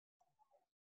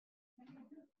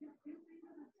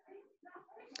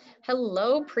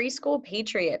Hello, Preschool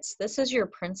Patriots. This is your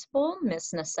principal,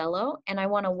 Miss Nasello, and I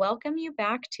want to welcome you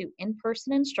back to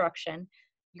in-person instruction.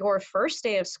 Your first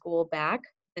day of school back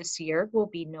this year will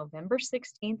be November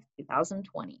 16th,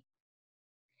 2020.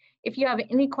 If you have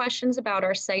any questions about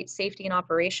our site safety and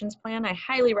operations plan, I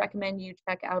highly recommend you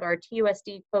check out our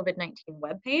TUSD COVID-19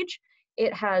 webpage.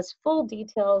 It has full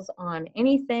details on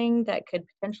anything that could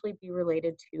potentially be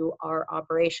related to our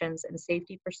operations and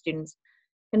safety for students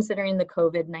considering the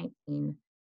COVID-19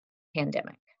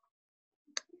 pandemic.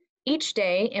 Each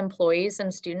day, employees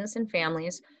and students and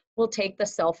families will take the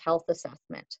self-health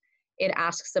assessment. It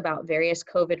asks about various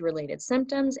COVID-related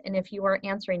symptoms, and if you are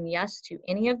answering yes to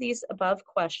any of these above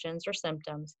questions or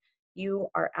symptoms, you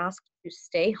are asked to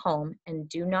stay home and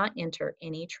do not enter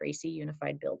any Tracy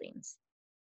Unified buildings.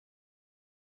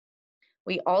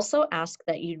 We also ask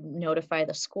that you notify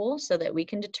the school so that we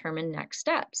can determine next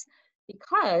steps,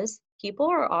 because people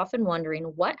are often wondering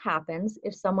what happens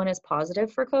if someone is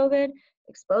positive for COVID,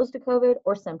 exposed to COVID,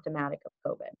 or symptomatic of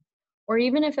COVID, or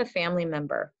even if a family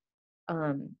member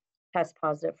tests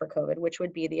positive for COVID, which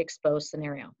would be the exposed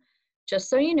scenario. Just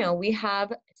so you know, we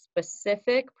have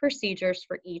specific procedures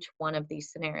for each one of these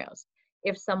scenarios.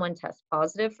 If someone tests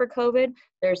positive for COVID,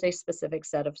 there's a specific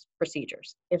set of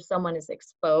procedures. If someone is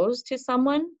exposed to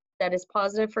someone that is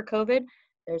positive for COVID,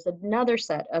 there's another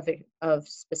set of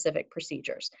specific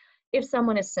procedures. If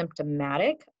someone is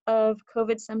symptomatic of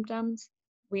COVID symptoms,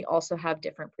 we also have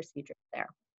different procedures there.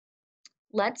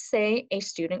 Let's say a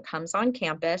student comes on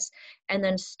campus and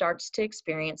then starts to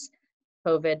experience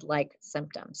COVID-like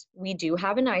symptoms. We do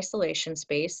have an isolation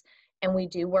space, and we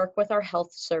do work with our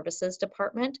health services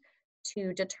department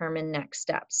to determine next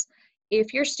steps.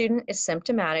 If your student is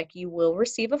symptomatic, you will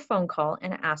receive a phone call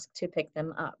and ask to pick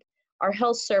them up. Our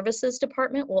health services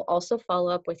department will also follow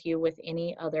up with you with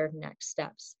any other next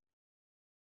steps.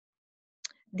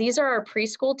 These are our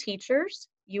preschool teachers.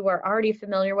 You are already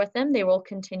familiar with them. They will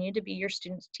continue to be your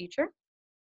student's teacher.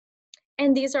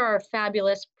 And these are our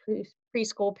fabulous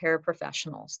preschool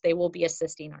paraprofessionals. They will be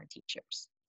assisting our teachers.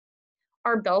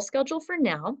 Our bell schedule for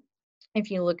now,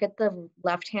 if you look at the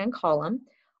left-hand column,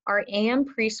 our AM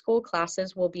preschool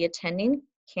classes will be attending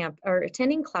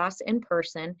class in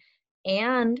person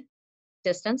and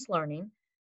distance learning,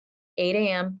 8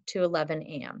 a.m. to 11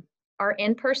 a.m. Our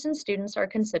in-person students are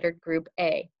considered Group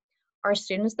A. Our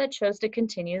students that chose to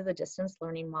continue the distance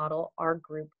learning model are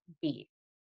Group B.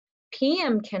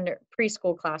 PM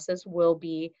preschool classes will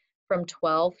be from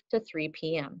 12 to 3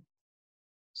 p.m.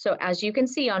 So as you can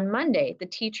see on Monday, the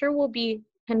teacher will be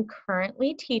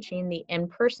concurrently teaching the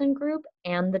in-person group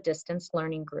and the distance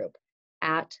learning group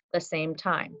at the same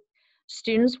time.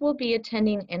 Students will be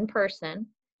attending in-person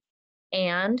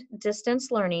and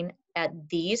distance learning at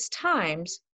these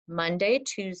times, Monday,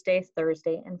 Tuesday,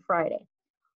 Thursday, and Friday.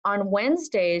 On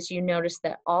Wednesdays, you notice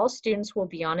that all students will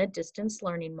be on a distance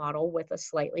learning model with a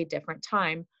slightly different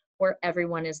time where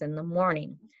everyone is in the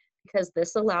morning, because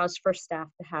this allows for staff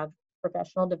to have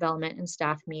professional development and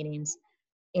staff meetings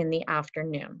in the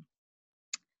afternoon.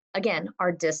 Again,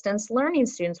 our distance learning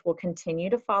students will continue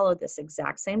to follow this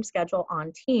exact same schedule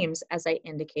on Teams as I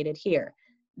indicated here.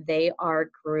 They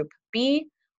are Group B.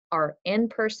 Our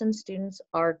in-person students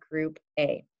are Group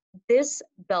A. This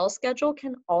bell schedule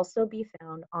can also be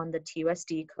found on the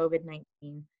TUSD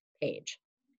COVID-19 page.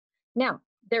 Now,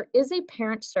 there is a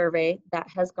parent survey that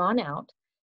has gone out,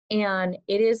 and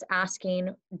it is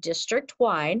asking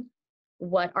district-wide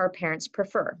what our parents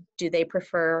prefer. Do they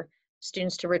prefer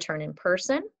students to return in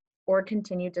person or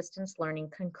continue distance learning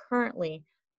concurrently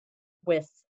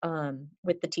with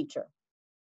the teacher?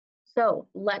 So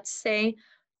let's say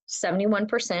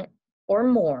 71% or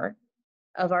more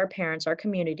of our parents, our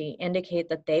community, indicate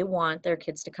that they want their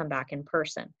kids to come back in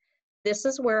person. This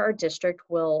is where our district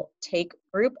will take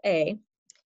Group A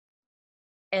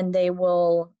and they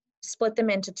will split them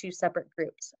into two separate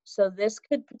groups. So this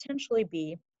could potentially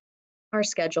be our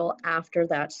schedule after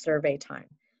that survey time.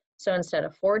 So instead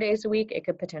of 4 days a week, it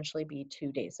could potentially be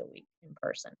 2 days a week in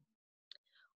person.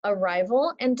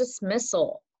 Arrival and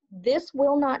dismissal. This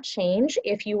will not change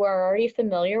if you are already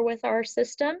familiar with our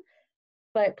system,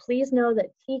 but please know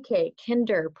that TK,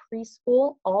 kinder,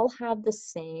 preschool all have the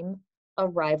same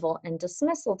arrival and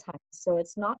dismissal time. So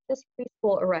it's not just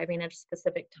preschool arriving at a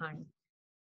specific time.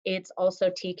 It's also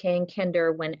TK and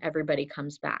kinder when everybody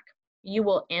comes back. You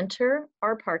will enter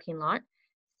our parking lot,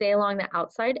 stay along the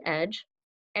outside edge,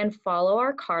 and follow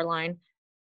our car line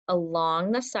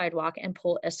along the sidewalk and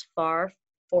pull as far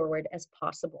forward as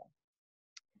possible.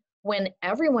 When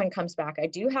everyone comes back, I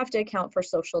do have to account for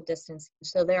social distancing.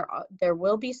 So there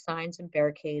will be signs and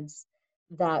barricades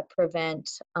that prevent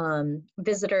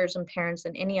visitors and parents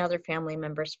and any other family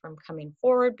members from coming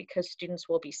forward, because students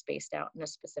will be spaced out in a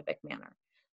specific manner.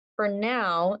 For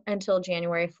now, until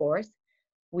January 4th,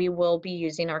 we will be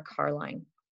using our car line.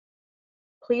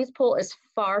 Please pull as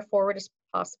far forward as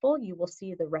possible. You will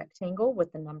see the rectangle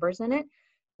with the numbers in it.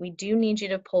 We do need you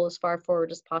to pull as far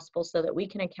forward as possible so that we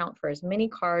can account for as many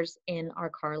cars in our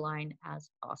car line as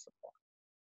possible.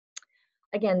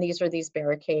 Again, these are these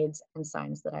barricades and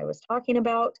signs that I was talking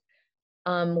about.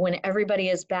 When everybody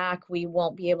is back, we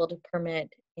won't be able to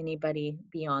permit anybody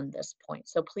beyond this point.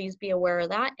 So please be aware of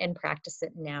that and practice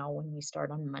it now when we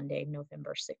start on Monday,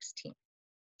 November 16th.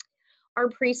 Our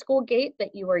preschool gate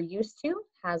that you are used to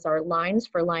has our lines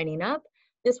for lining up.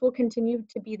 This will continue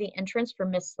to be the entrance for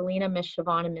Miss Selena, Miss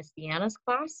Siobhan, and Miss Deanna's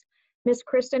class. Miss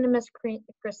Kristen and Miss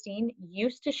Christine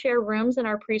used to share rooms in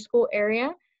our preschool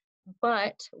area,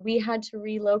 but we had to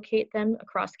relocate them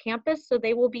across campus, so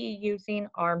they will be using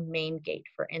our main gate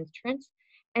for entrance.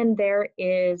 And there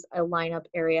is a lineup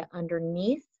area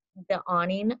underneath the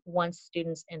awning once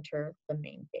students enter the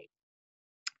main gate.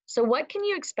 So what can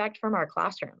you expect from our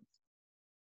classrooms?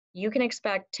 You can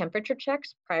expect temperature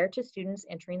checks prior to students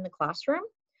entering the classroom.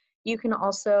 You can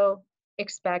also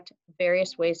expect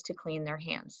various ways to clean their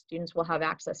hands. Students will have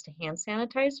access to hand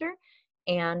sanitizer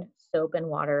and soap and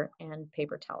water and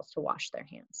paper towels to wash their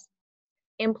hands.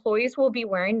 Employees will be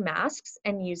wearing masks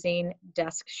and using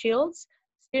desk shields.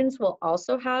 Students will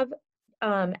also have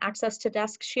access to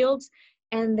desk shields,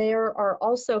 and there are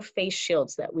also face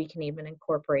shields that we can even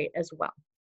incorporate as well.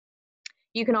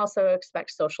 You can also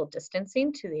expect social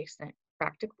distancing to the extent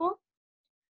practicable.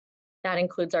 That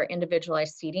includes our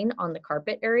individualized seating on the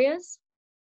carpet areas,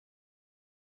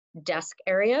 desk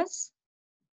areas,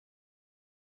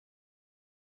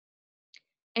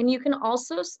 and you can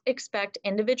also expect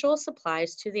individual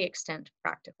supplies to the extent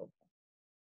practicable.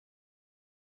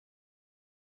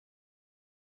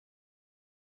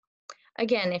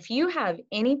 Again, if you have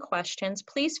any questions,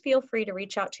 please feel free to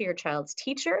reach out to your child's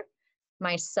teacher,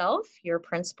 myself, your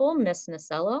principal, Ms.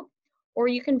 Nasello, or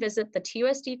you can visit the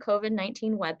TUSD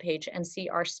COVID-19 webpage and see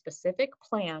our specific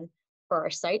plan for our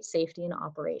site safety and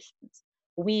operations.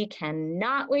 We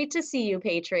cannot wait to see you,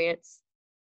 Patriots.